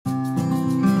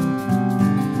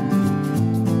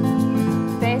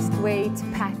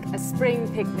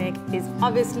spring picnic is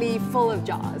obviously full of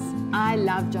jars. I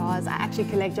love jars. I actually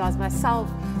collect jars myself,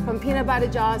 from peanut butter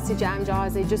jars to jam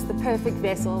jars. They're just the perfect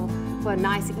vessel for a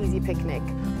nice, easy picnic.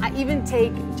 I even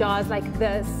take jars like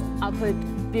this. I'll put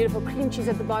beautiful cream cheese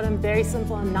at the bottom, very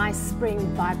simple, nice spring,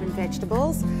 vibrant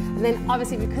vegetables. And then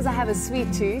obviously, because I have a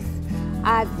sweet tooth,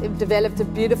 I've developed a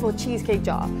beautiful cheesecake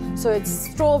jar. So it's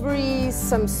strawberries,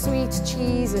 some sweet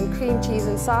cheese and cream cheese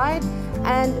inside.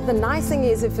 And the nice thing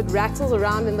is, if it rattles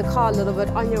around in the car a little bit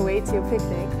on your way to your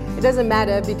picnic, it doesn't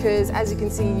matter, because as you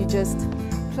can see, you just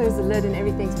close the lid and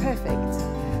everything's perfect.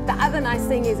 The other nice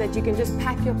thing is that you can just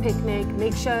pack your picnic,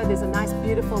 make sure there's a nice,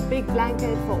 beautiful big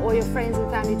blanket for all your friends and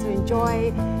family to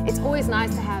enjoy. It's always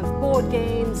nice to have board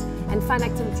games and fun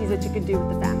activities that you can do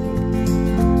with the family.